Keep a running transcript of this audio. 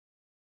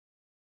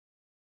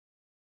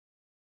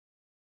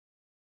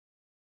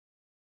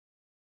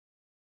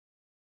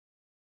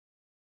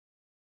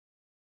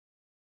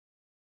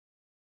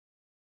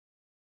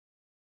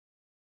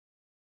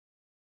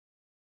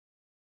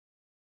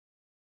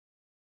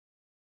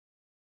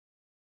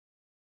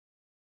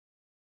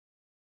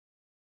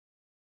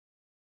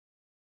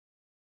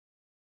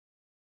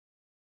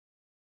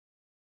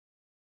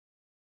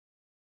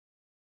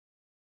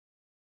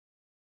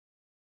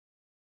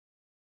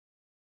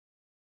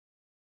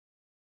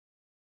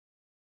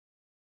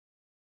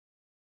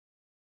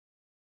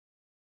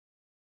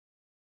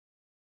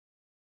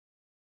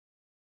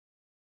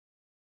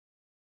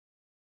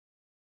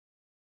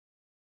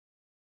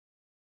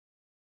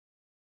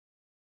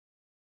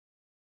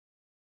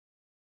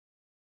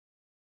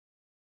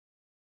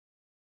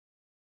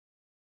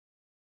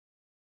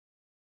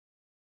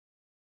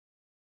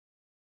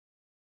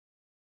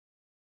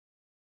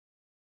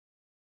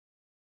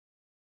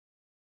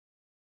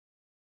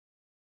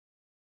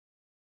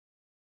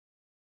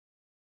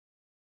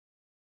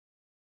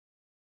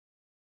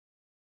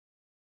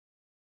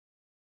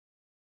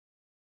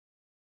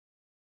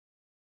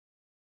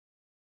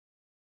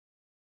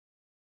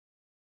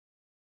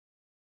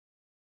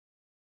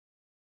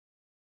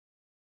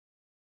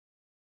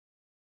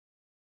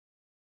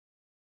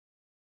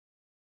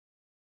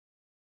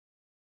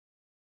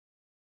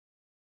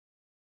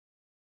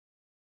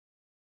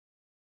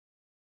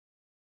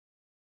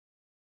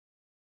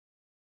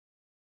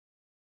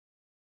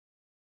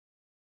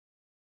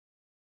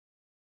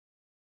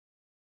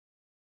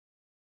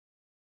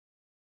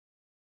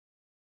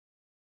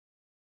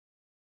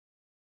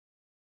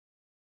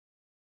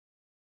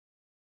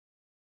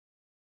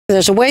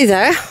There's a way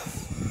there,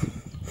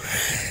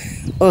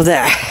 or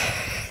there.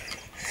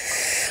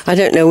 I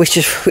don't know which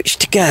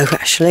to go,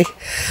 actually.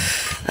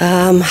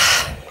 I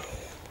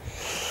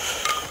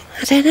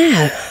don't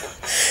know.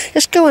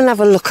 Let's go and have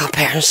a look up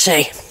here and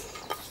see.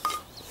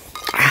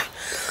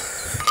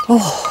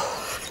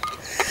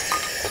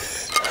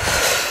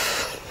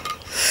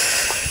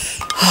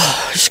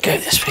 Let's go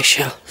this way,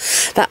 shall.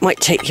 That might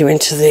take you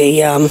into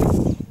the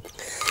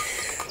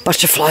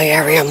butterfly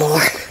area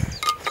more.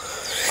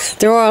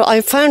 I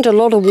found a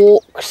lot of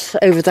walks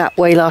over that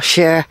way last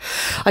year.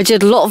 I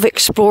did a lot of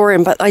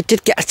exploring, but I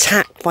did get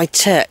attacked by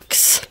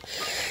ticks.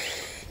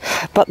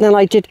 But then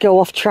I did go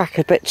off track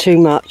a bit too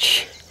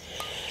much.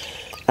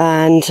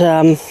 And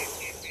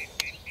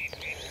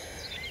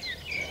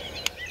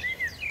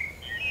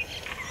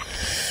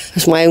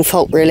it's my own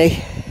fault,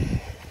 really.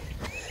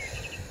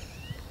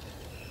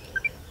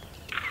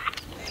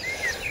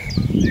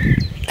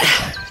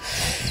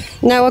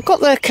 Now, I've got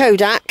the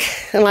Kodak,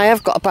 and I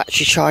have got a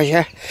battery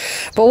charger,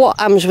 but what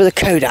happens with a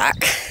Kodak,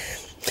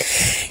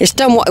 it's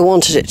done what I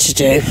wanted it to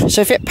do.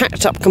 So if it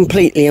packed up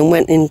completely and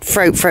went in,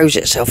 froze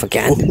itself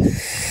again,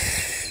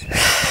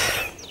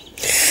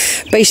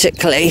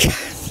 basically,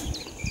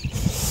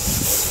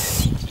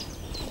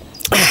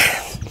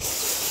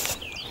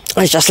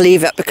 I just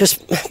leave it, because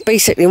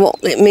basically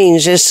what it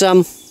means is,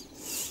 I'm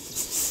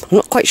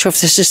not quite sure if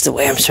this is the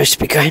way I'm supposed to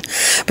be going,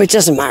 but it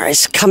doesn't matter,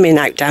 it's coming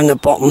out down the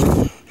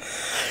bottom.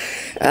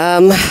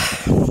 I'm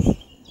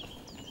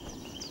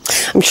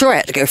sure I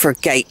had to go for a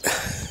gate.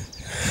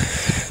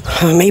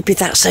 Oh, maybe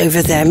that's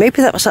over there.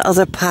 Maybe that was that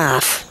other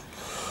path.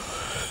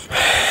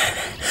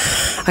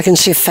 I can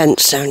see a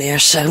fence down here,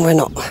 so we're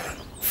not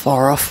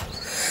far off.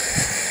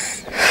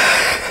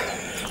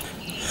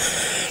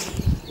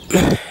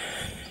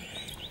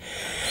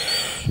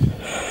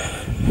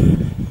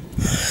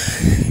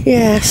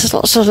 Yeah, there's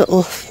lots of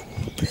little...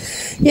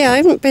 Yeah, I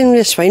haven't been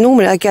this way.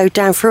 Normally I go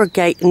down through a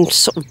gate and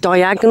sort of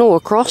diagonal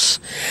across.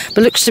 But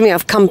it looks to me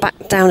I've come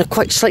back down a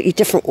quite slightly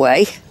different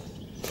way.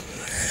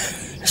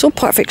 It's all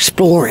part of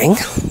exploring.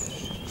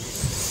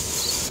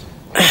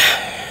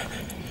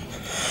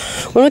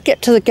 When I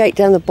get to the gate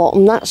down the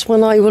bottom, that's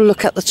when I will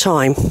look at the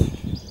time.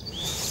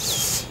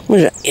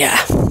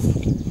 Yeah.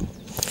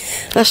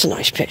 That's a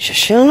nice picture,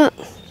 Charlotte.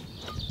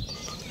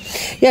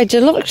 Yeah, I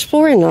did a lot of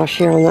exploring last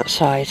year on that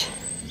side.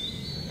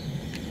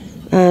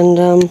 And,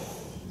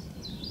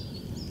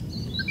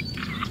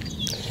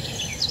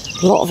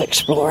 a lot of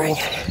exploring.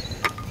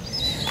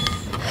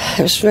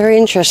 It was very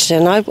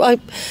interesting.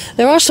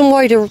 There are some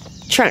wider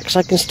tracks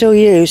I can still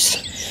use.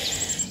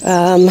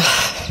 I've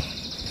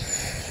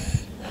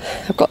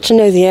got to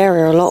know the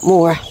area a lot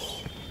more.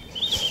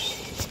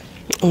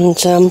 And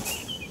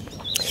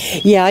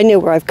yeah, I know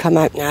where I've come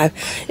out now.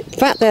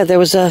 Back there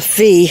was a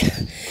V,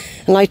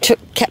 and I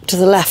kept to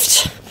the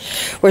left,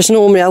 whereas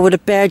normally I would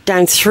have bared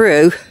down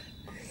through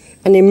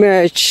and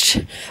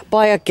emerged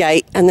by a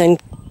gate and then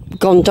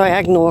gone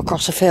diagonal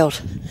across a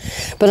field.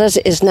 But as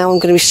it is now, I'm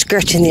going to be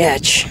skirting the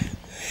edge.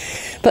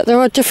 But there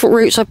are different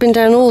routes. I've been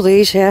down all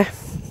these here.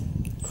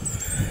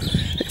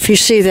 If you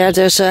see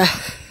there's a...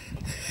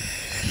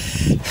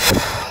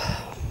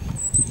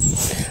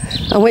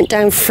 I went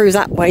down through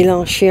that way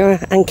last year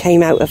and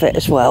came out of it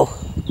as well.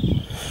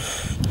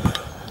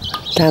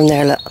 Down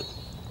there, look.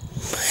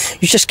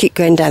 You just keep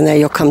going down there,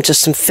 you'll come to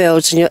some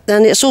fields, and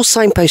then it's all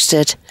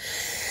signposted.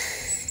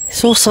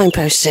 It's all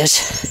signposted.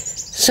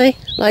 See?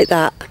 Like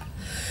that.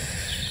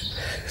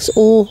 It's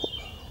all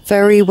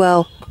very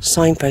well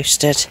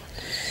signposted.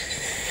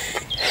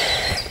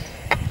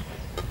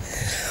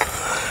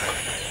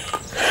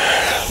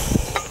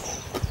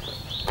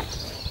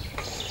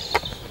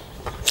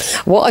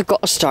 What I've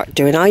got to start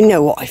doing, I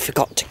know what I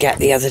forgot to get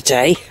the other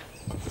day.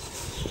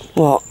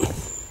 What?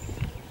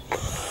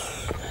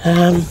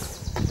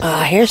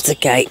 Here's the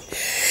gate.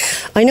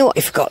 I know what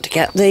I forgot to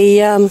get.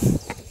 The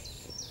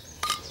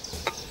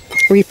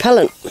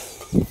repellent.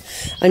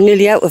 I'm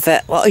nearly out of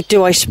it. What I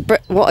do,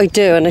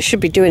 and I should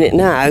be doing it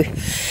now,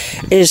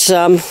 is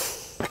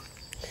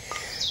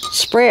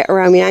spray it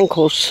around my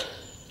ankles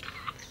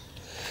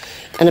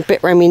and a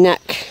bit around my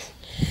neck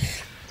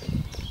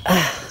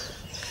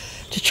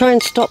to try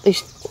and stop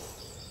these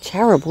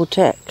terrible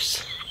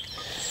ticks.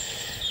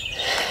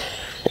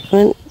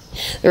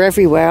 They're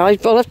everywhere.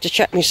 I'll have to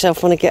check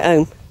myself when I get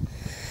home.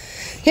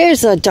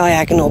 Here's a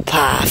diagonal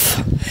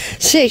path.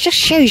 See, it just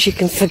shows you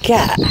can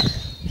forget.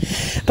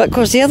 But of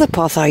course the other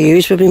path I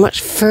use will be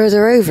much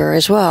further over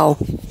as well.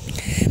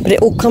 But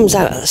it all comes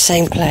out at the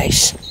same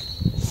place.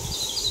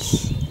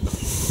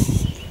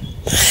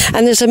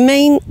 And there's a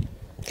main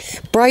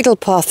bridle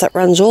path that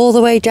runs all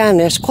the way down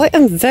there. It's quite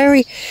a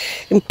very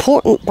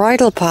important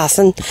bridle path,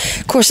 and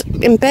of course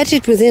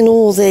embedded within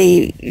all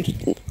the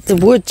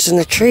woods and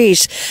the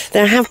trees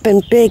there have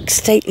been big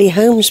stately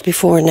homes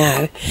before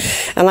now,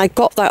 and I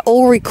got that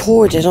all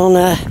recorded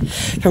on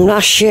from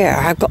last year.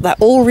 I've got that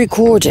all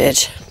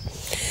recorded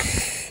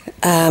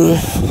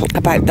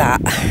about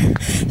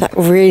that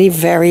really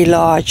very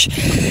large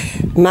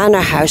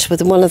manor house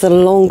with one of the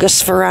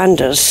longest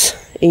verandas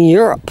in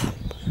Europe.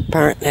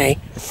 apparently,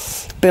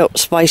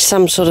 built by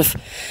some sort of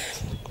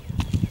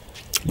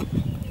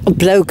a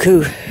bloke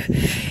who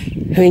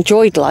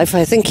enjoyed life.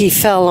 I think he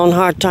fell on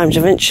hard times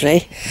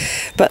eventually,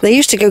 but they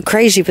used to go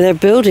crazy with their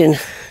building.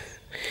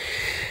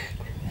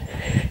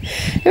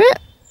 Look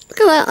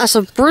at that, that's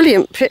a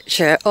brilliant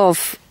picture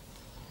of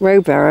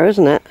Rowberrow,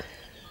 isn't it?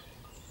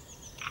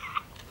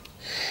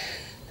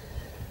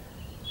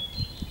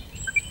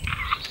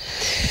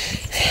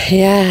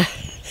 Yeah.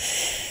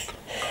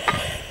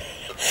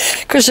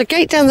 Because the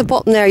gate down the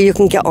bottom there, you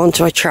can get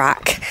onto a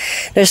track.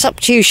 Now it's up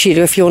to you,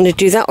 Sheila, if you want to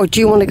do that, or do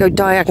you want to go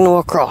diagonal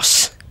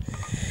across?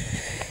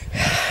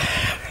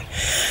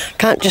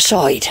 Can't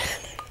decide.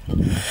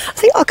 I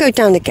think I'll go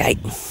down the gate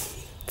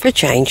for a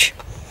change.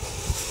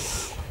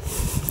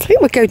 I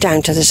think we'll go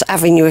down to this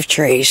avenue of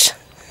trees.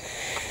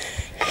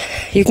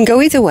 You can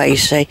go either way, you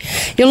see.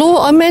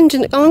 I'm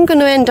going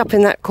to end up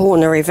in that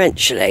corner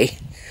eventually.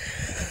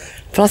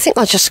 But I think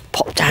I'll just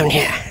pop down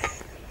here.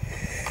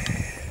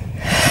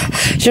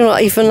 Do you know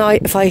what, even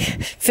if I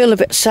feel a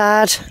bit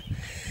sad,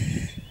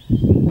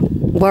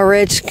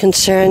 worried,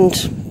 concerned,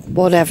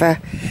 whatever,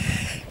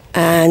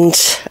 and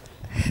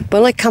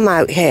when I come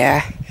out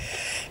here,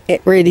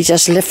 it really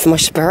does lift my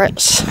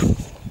spirits,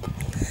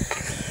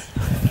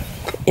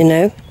 you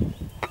know,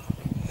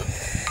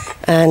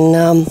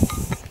 and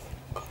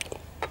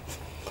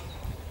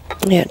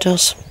yeah, it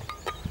does.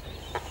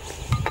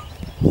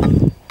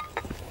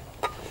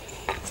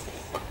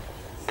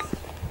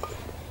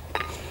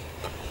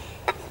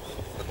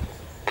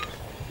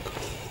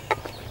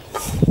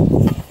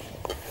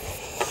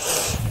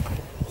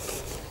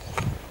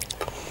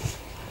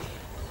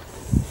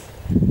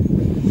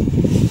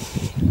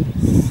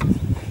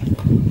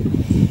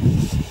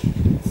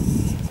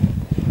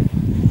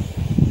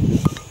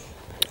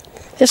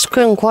 Just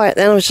going quiet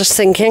then, I was just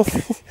thinking,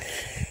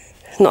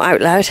 not out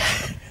loud.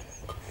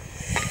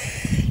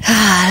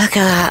 Ah, look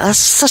at that, that's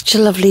such a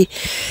lovely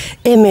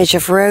image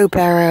of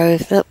Rowberrow,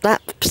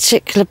 that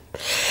particular,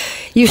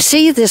 you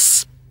see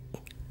this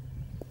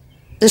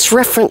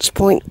reference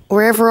point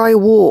wherever I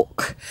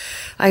walk.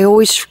 I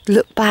always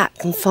look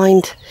back and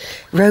find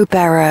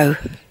Rowberrow.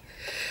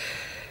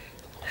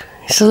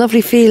 It's a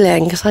lovely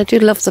feeling, because I do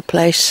love the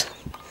place.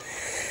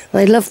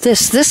 I love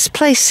this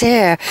place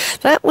here.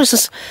 That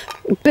was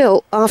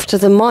built after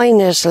the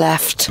miners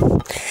left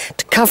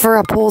to cover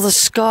up all the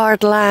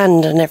scarred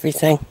land and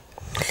everything.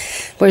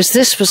 Whereas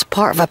this was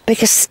part of a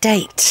big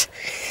estate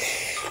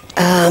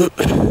to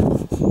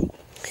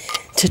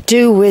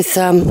do with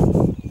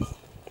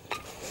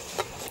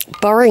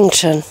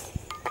Burrington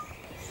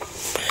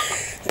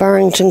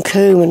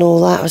Combe and all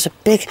that. It was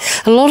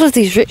a lot of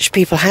these rich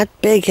people had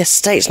big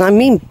estates, and I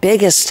mean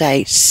big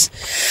estates.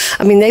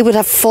 I mean, they would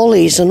have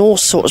follies and all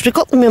sorts. We've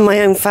got them in my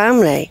own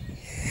family.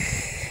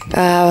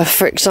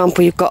 For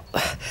example, you've got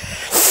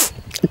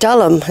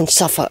Dulham and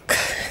Suffolk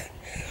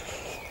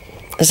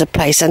as a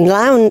place, and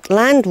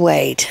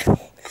Landwade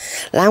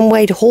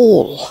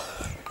Hall.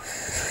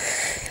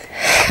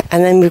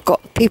 And then we've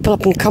got people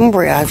up in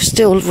Cumbria who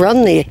still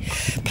run the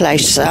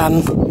place,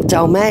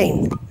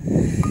 Dalmain.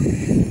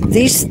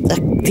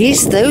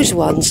 Those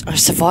ones are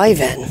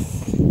surviving.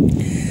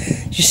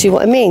 Do you see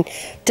what I mean?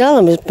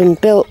 Dulham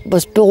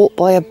was built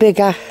by a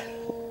bigger,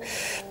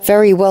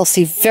 very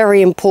wealthy,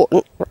 very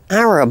important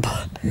Arab.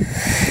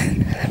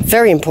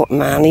 Very important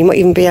man. He might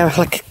even be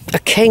like a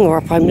king or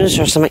a prime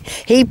minister or something.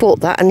 He bought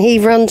that, and he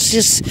runs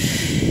his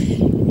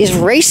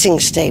racing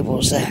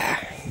stables there.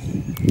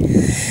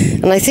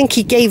 And I think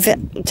he gave it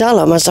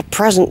Dulham as a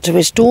present to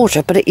his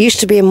daughter, but it used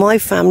to be in my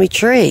family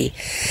tree,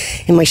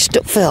 in my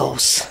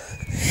Stutvilles.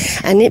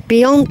 And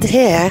beyond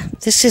here,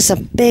 this is a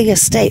big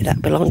estate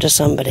that belonged to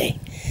somebody.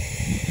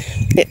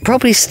 It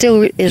probably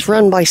still is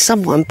run by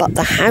someone, but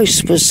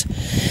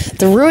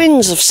the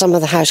ruins of some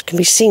of the house can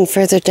be seen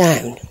further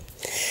down.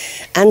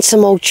 And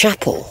some old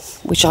chapel,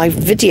 which I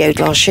videoed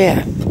last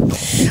year.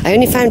 I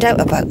only found out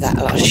about that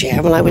last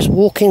year when I was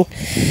walking.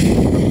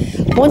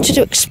 I wanted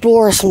to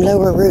explore some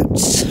lower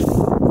routes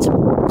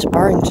to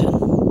Burrington,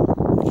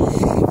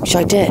 which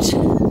I did.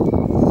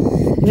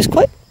 It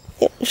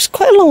was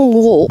quite a long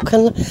walk,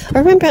 and I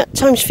remember at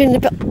times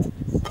feeling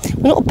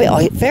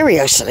very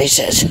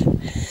isolated.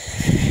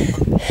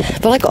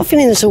 But I got a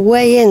feeling there's a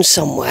way in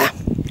somewhere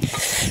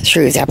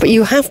through there. But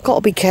you have got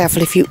to be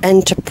careful if you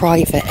enter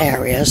private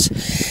areas.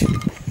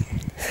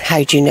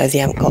 How do you know they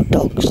haven't got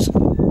dogs?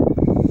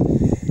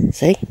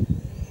 See?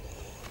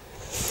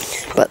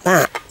 But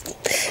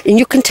and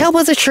you can tell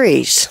by the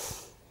trees.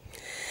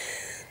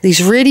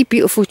 These really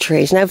beautiful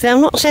trees. Now,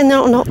 I'm not saying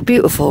they're not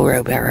beautiful,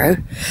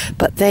 Rowberrow,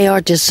 but they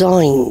are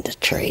designed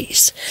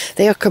trees.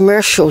 They are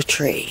commercial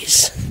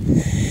trees.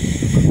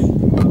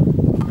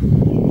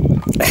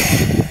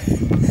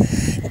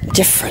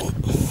 Different.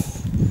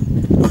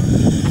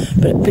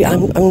 But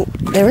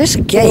there is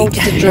a gate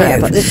here,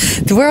 but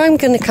where I'm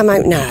going to come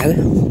out now,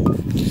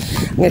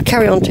 I'm going to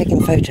carry on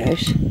taking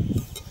photos.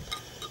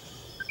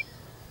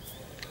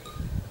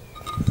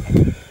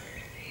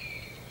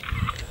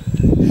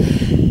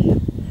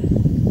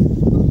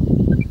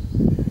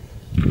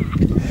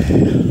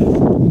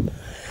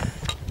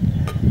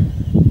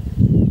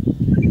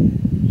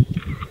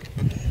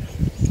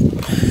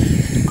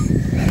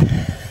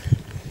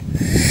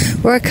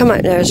 Where I come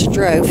out now is a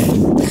drove.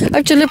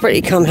 I've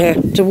deliberately come here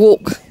to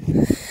walk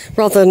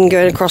rather than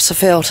going across the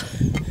field.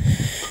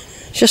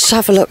 Just to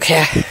have a look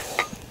here.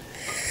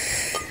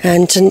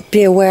 And to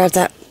be aware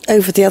that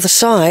over the other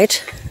side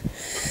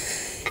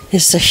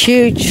is the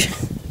huge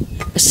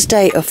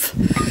estate of,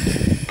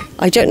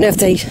 I don't know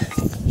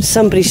if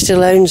somebody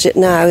still owns it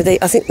now.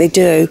 I think they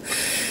do.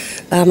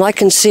 I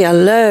can see a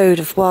load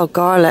of wild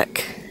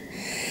garlic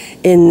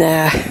in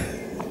there.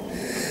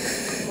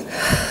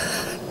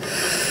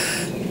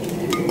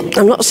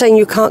 I'm not saying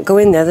you can't go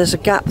in there. There's a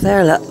gap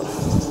there, look.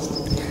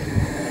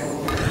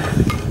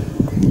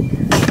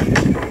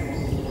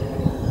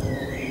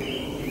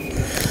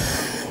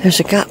 There's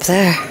a gap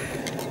there.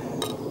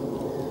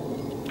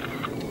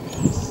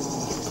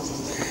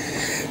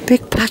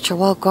 Big patch of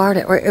wild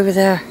garlic right over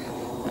there.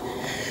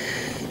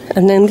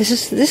 And then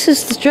this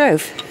is the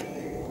drove.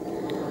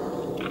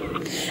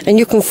 And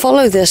you can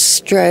follow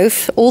this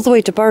drove all the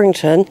way to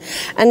Burrington,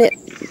 and it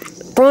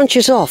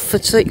branches off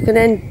so that you can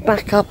end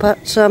back up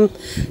at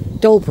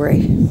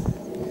Dolebury.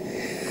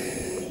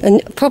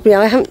 And probably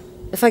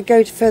if I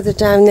go further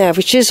down there,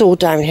 which is all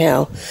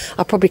downhill,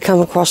 I'll probably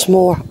come across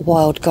more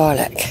wild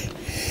garlic.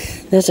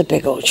 There's a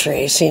big old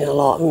tree, I've seen a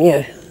lot, haven't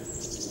you?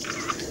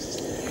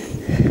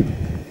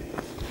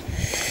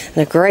 And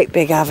a great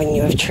big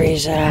avenue of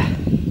trees there.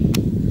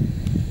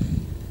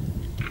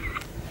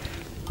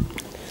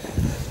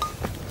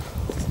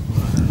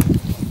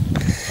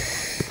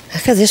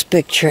 Look at this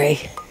big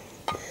tree.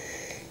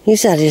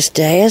 He's had his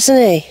day, hasn't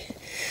he?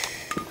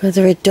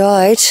 Whether he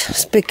died.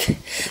 It's big.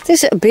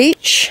 This is a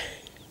beach.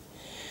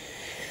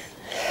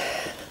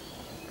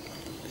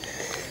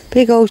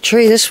 Big old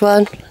tree, this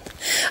one.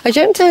 I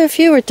don't know if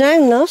you were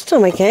down last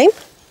time I came.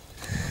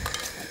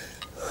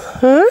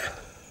 Huh?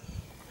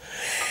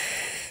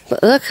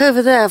 But look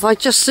over there. If I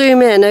just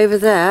zoom in over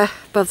there,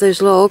 above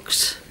those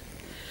logs,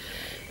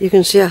 you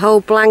can see a whole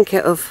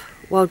blanket of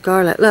wild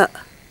garlic. Look.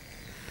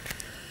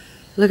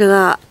 Look at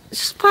that. It's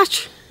just a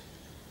patch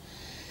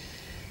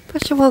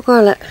of wild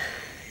garlic.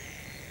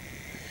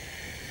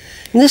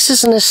 And this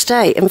is an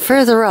estate, and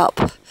further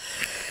up,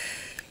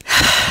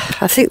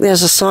 I think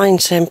there's a sign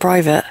saying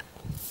private.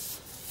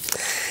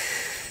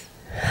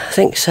 I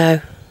think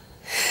so.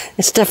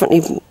 It's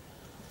definitely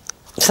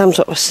some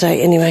sort of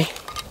estate anyway.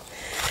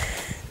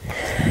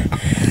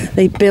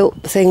 They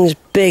built things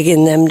big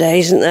in them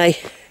days, didn't they?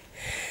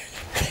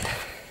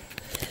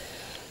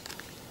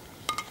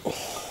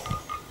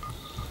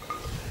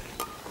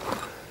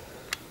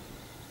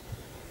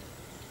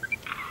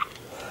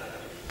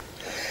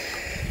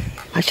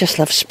 I just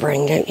love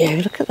spring, don't you?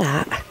 Look at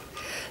that.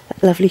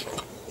 That lovely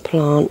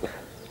plant.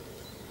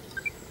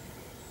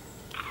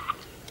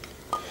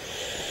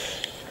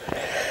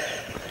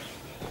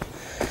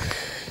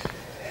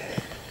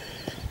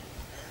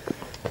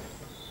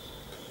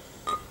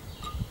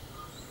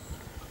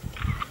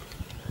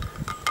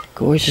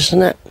 Gorgeous,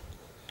 isn't it?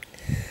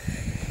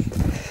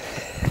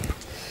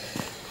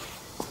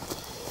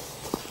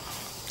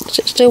 Is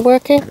it still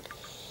working?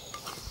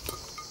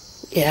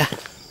 Yeah.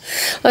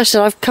 Like I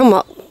said, I've come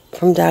up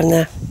from down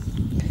there.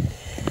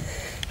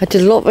 I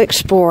did a lot of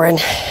exploring.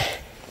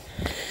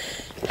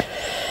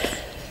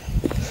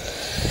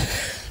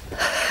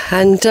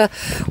 And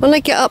when I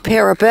get up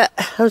here a bit,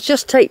 it'll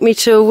just take me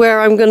to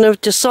where I'm going to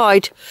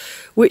decide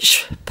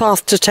which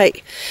path to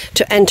take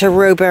to enter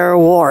Rowberrow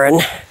Warren.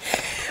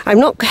 I'm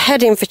not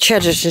heading for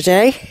Cheddar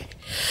today.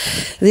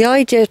 The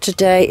idea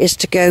today is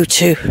to go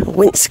to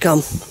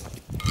Winscombe.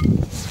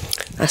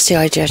 That's the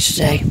idea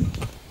today.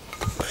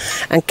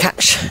 And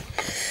catch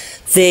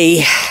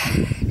the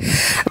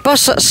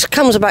bus that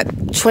comes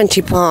about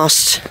 20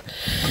 past.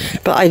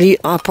 But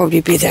I'll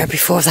probably be there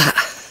before that.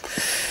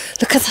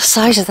 Look at the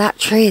size of that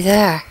tree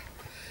there.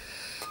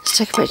 Let's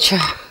take a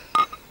picture.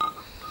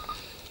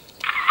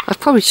 I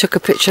probably took a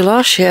picture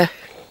last year.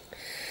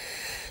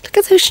 Look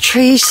at those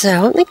trees there,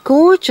 aren't they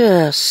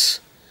gorgeous?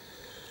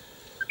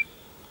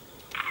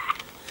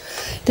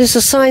 There's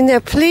a sign there,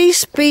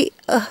 please be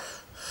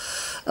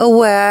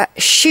aware,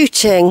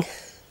 shooting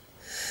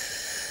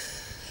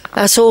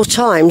at all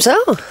times.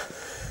 Oh,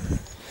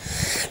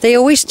 they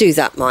always do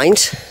that,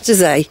 mind, do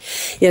they?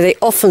 Yeah, they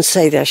often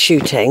say they're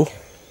shooting.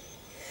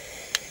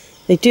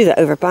 They do that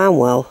over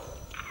Banwell.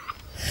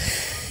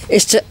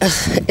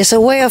 It's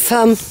a way of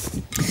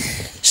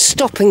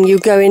stopping you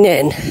going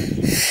in,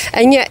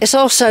 and yet it's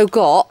also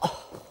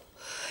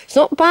it's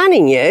not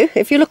banning you.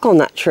 If you look on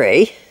that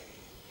tree,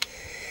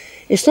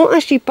 it's not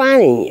actually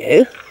banning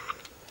you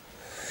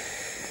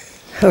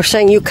or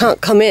saying you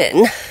can't come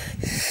in,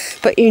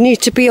 but you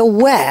need to be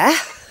aware,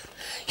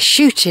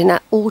 shooting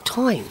at all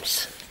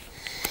times.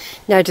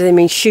 Now, do they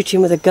mean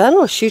shooting with a gun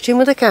or shooting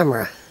with a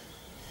camera?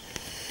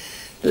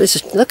 Look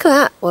at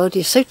that. Well,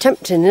 it's so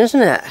tempting,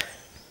 isn't it?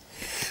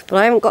 But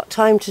I haven't got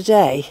time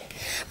today.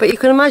 But you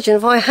can imagine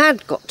if I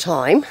had got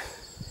time,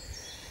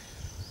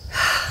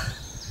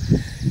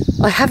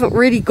 I haven't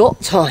really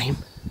got time.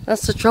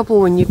 That's the trouble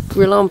when you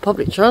rely on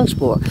public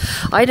transport.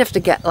 I'd have to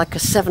get like a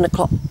 7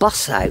 o'clock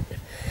bus out.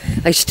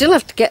 I still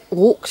have to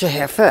walk to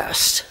here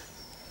first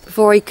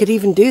before I could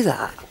even do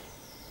that.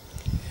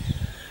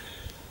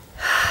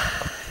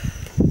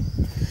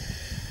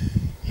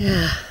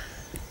 Yeah.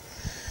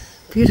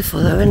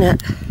 Beautiful though, isn't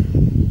it?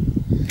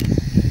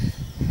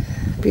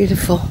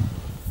 Beautiful.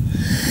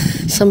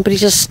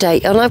 Somebody's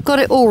estate. And I've got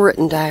it all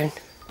written down.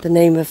 The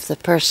name of the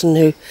person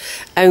who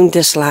owned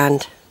this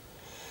land.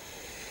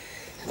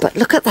 But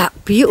look at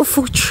that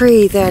beautiful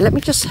tree there. Let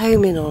me just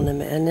home in on a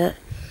minute.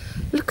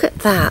 Look at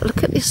that.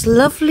 Look at this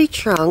lovely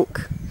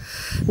trunk.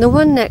 And the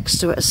one next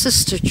to it, a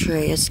sister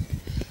tree, has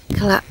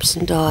collapsed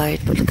and died.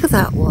 But look at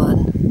that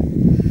one.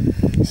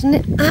 Isn't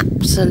it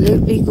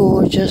absolutely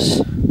gorgeous?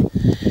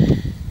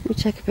 Let me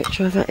take a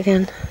picture of it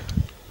again.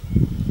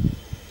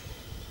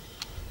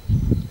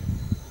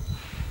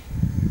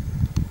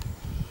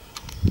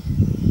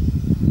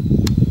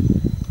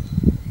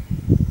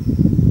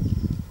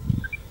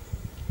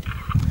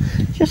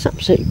 Just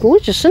absolutely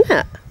gorgeous, isn't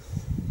it?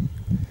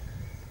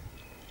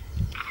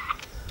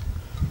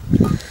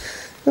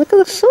 Look at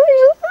the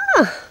size of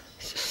that.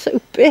 It's just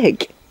so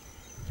big.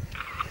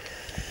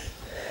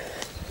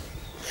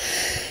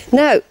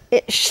 Now,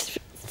 it's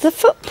the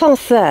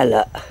footpath there,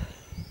 look.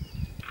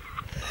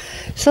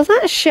 So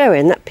that's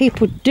showing that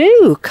people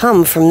do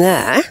come from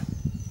there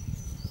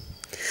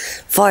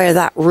via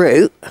that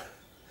route.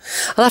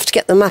 I'll have to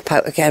get the map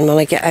out again when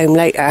I get home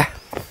later.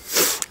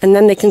 And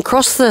then they can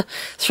cross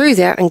through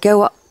there and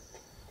go up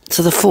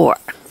to the fort.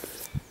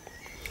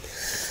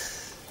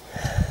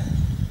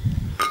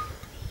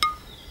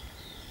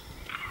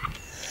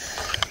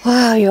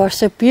 Wow, you are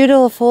so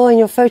beautiful and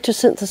you're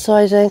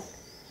photosynthesizing,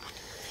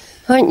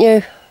 aren't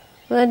you?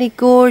 Really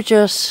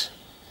gorgeous.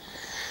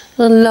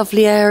 What a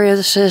lovely area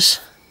this is.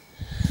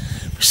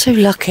 We're so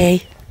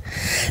lucky.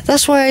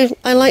 That's why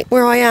I like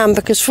where I am,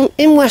 because from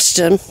in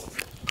Weston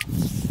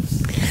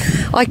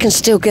I can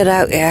still get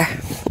out here.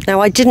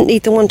 Now I didn't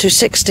need the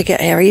 126 to get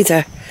here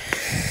either.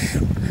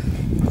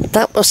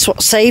 That was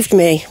what saved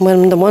me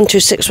when the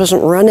 126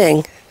 wasn't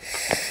running.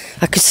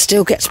 I could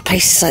still get to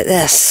places like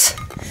this.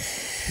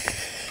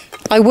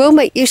 I will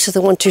make use of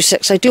the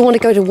 126. I do want to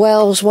go to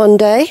Wales one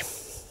day.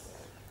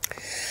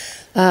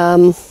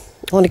 I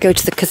want to go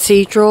to the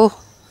cathedral,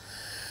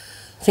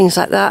 things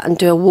like that, and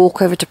do a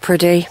walk over to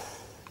Priddy.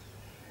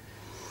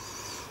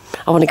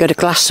 I want to go to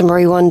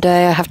Glastonbury one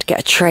day. I have to get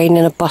a train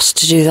and a bus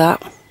to do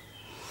that.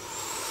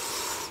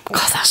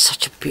 God, that's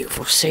such a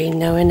beautiful scene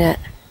though, isn't it?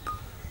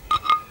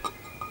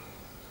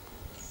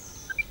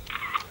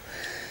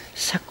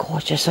 So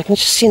gorgeous. I can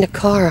just see a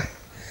car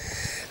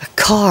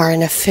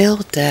in a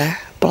field there.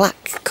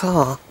 Black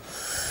car.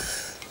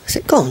 Is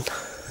it gone?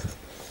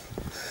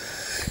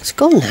 It's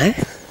gone now.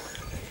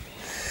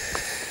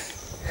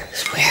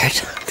 It's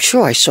weird. I'm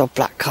sure I saw a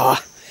black car.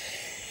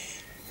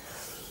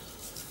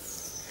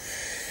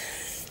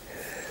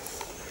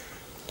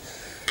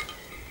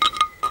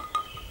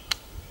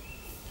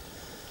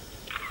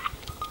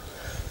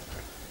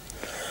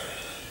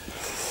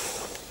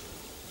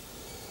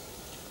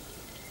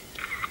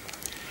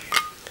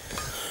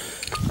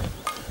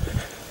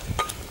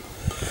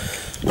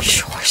 I'm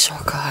sure I saw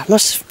a car. It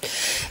must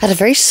have had a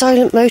very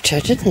silent motor,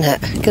 didn't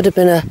it? Could have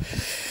been a...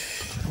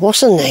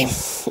 what's her name?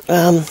 It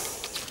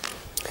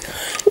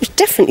was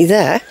definitely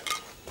there.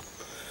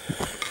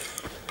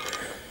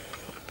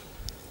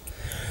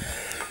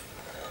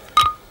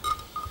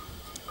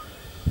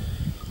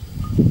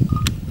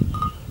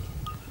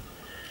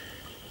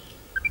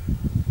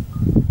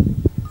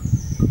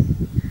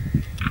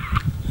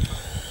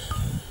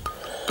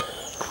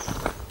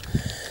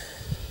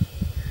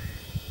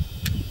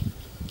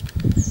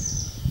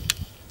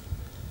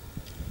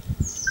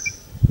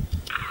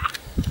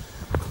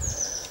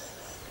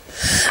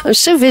 I'm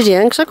still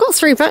videoing because I've got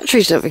 3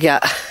 batteries, don't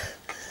forget.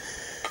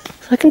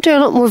 I can do a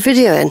lot more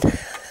videoing.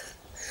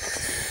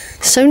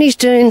 Sony's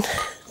doing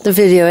the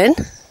videoing.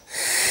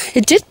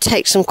 It did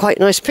take some quite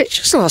nice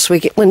pictures last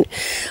week when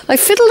I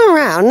fiddled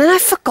around and I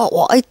forgot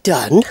what I'd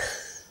done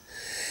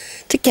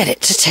to get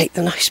it to take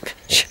the nice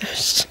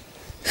pictures.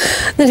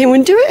 Then it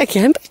wouldn't do it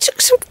again, but it took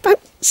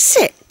about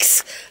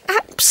 6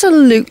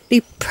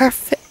 absolutely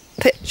perfect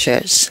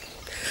pictures.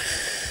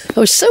 I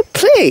was so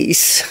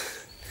pleased.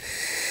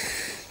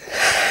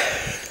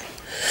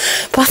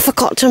 But I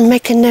forgot to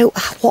make a note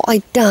of what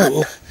I'd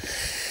done.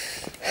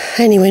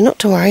 Anyway, not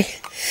to worry.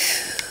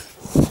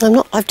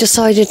 I've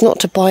decided not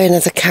to buy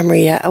another camera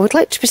yet. I would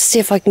like to see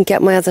if I can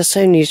get my other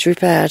Sonys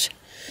repaired.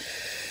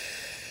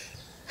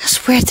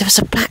 That's weird, there was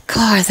a black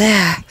car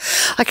there.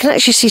 I can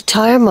actually see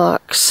tyre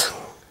marks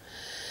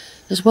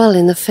as well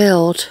in the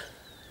field.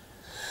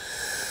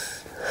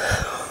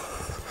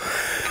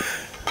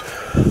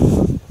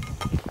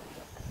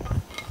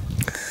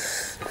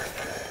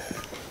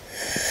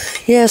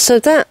 Yeah, so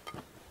that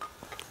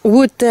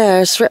wood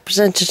there is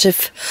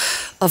representative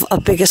of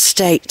a big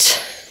estate.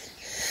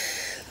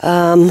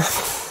 Run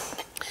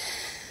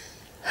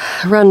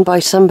by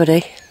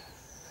somebody.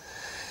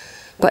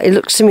 But it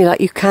looks to me like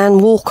you can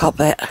walk up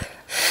it.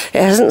 It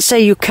doesn't say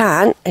you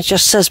can't, it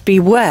just says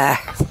beware.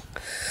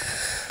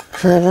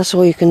 So that's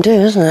all you can do,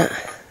 isn't it?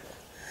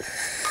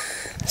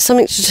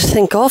 Something to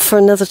think of for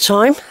another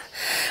time.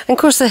 And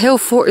of course the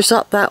Hillfort is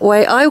up that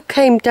way. I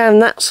came down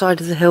that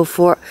side of the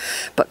Hillfort,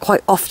 but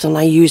quite often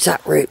I use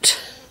that route.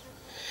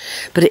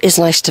 But it is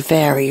nice to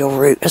vary your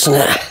route, isn't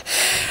it?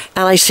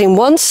 And I seen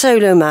one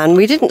solo man.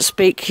 We didn't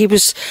speak.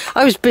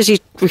 I was busy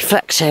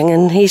reflecting,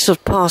 and he sort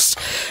of passed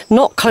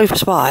not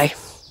close by.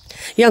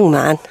 Young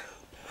man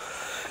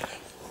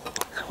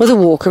with a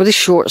walker with his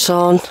shorts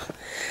on,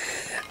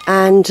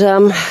 and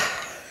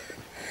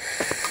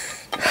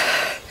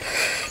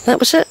that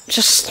was it.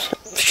 Just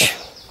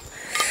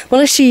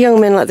when I see young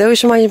men like that,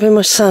 always reminds me of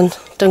my son,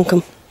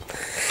 Duncan.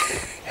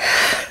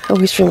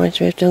 Always reminds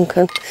me of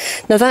Duncan.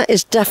 Now that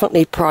is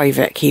definitely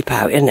private keep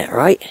out, isn't it,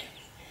 right?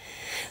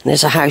 And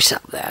there's a house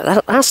up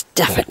there. That's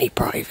definitely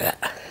private.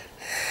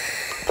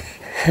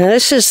 Now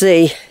this is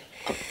the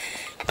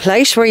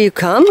place where you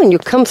come, and you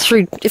come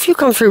through. If you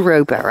come through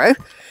Rowberrow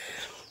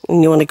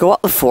and you want to go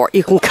up the fort,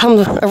 you can come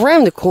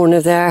around the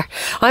corner there.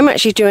 I'm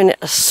actually doing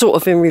it sort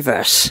of in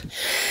reverse.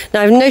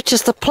 Now I've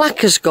noticed the plaque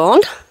has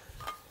gone.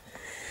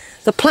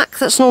 The plaque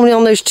that's normally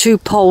on those two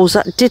poles,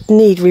 that did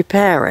need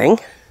repairing.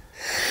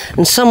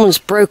 And someone's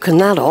broken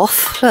that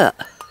off, look.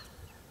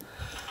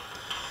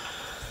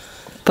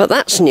 But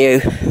that's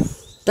new.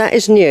 That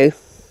is new.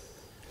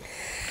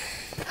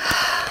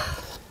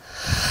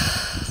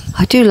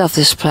 I do love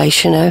this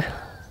place, you know.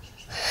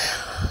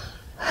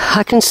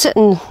 I can sit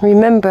and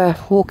remember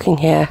walking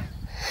here.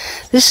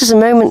 This is a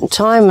moment in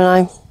time,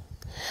 and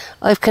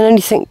I can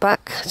only think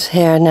back to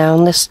here now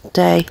on this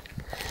day.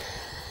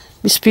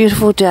 This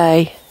beautiful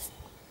day.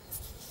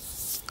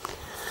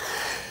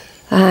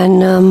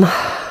 And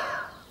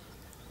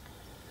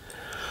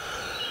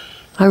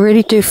I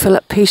really do feel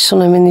at peace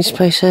when I'm in these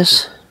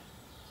places.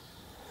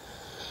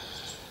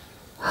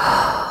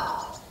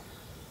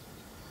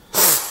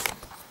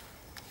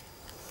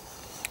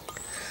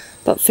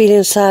 But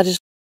feeling sad is